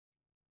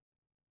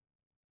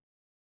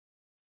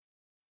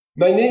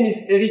My name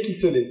is Eric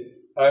Isselee.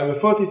 I am a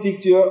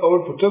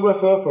 46-year-old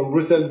photographer from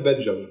Brussels,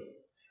 Belgium.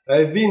 I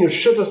have been a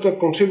Shutterstock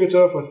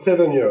contributor for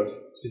 7 years,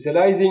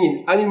 specializing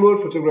in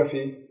animal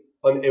photography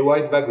on a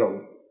white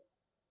background.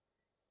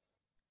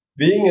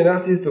 Being an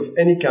artist of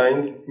any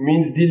kind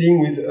means dealing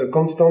with a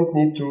constant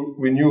need to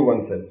renew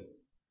oneself,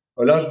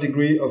 a large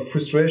degree of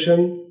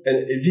frustration, and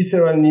a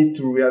visceral need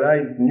to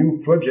realize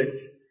new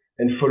projects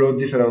and follow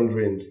different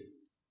dreams.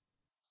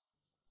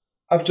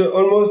 After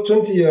almost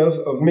 20 years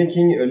of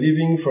making a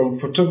living from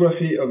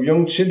photography of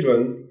young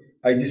children,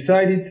 I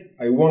decided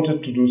I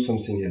wanted to do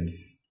something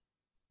else.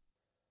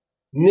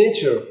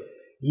 Nature,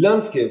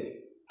 landscape,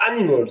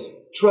 animals,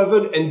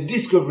 travel and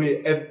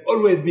discovery have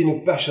always been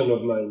a passion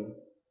of mine.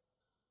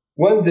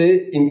 One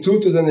day in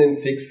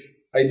 2006,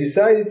 I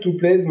decided to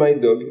place my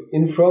dog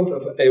in front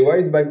of a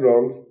white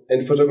background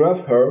and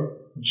photograph her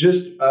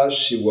just as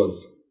she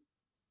was.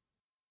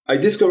 I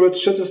discovered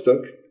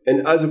Shutterstock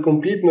and as a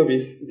complete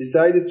novice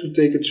decided to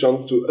take a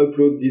chance to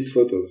upload these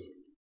photos.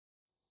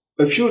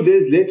 A few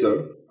days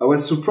later, I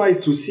was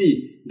surprised to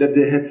see that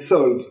they had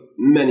sold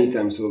many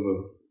times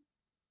over.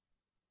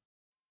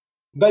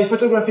 By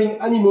photographing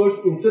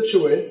animals in such a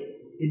way,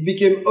 it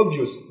became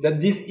obvious that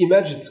these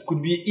images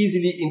could be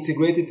easily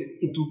integrated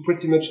into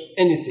pretty much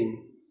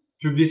anything: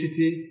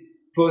 publicity,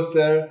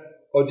 poster,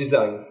 or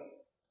designs.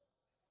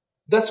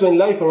 That's when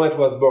Life on White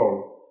was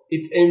born,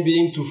 its aim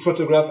being to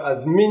photograph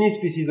as many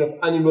species of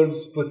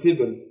animals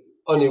possible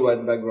on a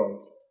white background.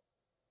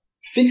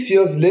 6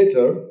 years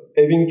later,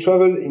 having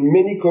traveled in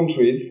many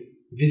countries,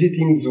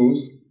 visiting zoos,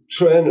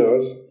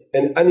 trainers,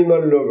 and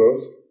animal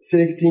lovers,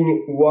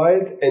 selecting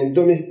wild and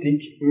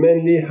domestic,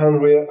 mainly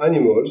hand-reared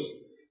animals,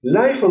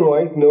 Life on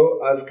White now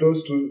has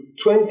close to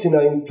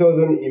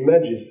 29,000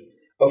 images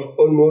of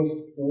almost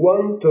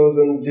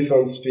 1,000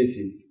 different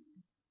species.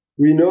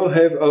 We now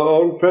have our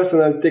own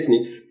personal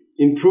techniques,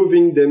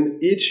 improving them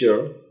each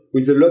year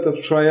with a lot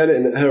of trial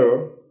and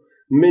error,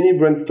 many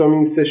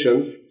brainstorming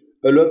sessions,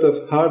 a lot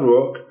of hard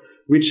work,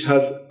 which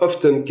has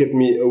often kept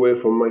me away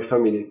from my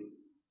family.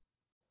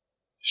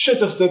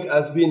 Shutterstock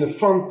has been a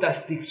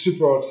fantastic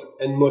support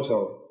and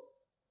motor.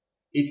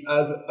 It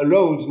has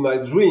allowed my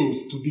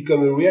dreams to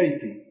become a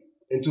reality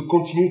and to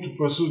continue to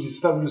pursue this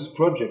fabulous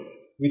project,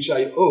 which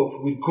I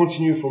hope will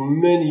continue for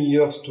many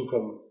years to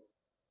come.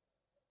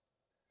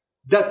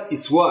 That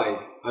is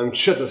why I'm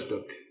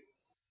Shutterstock.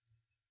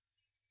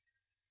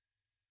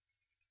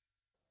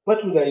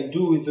 What would I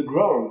do with the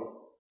ground?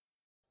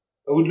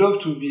 I would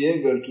love to be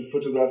able to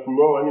photograph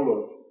more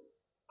animals: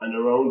 an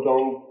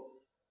orangutan,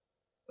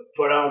 a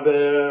polar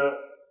bear,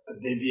 a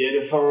baby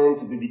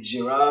elephant, a baby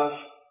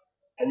giraffe,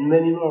 and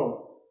many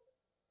more.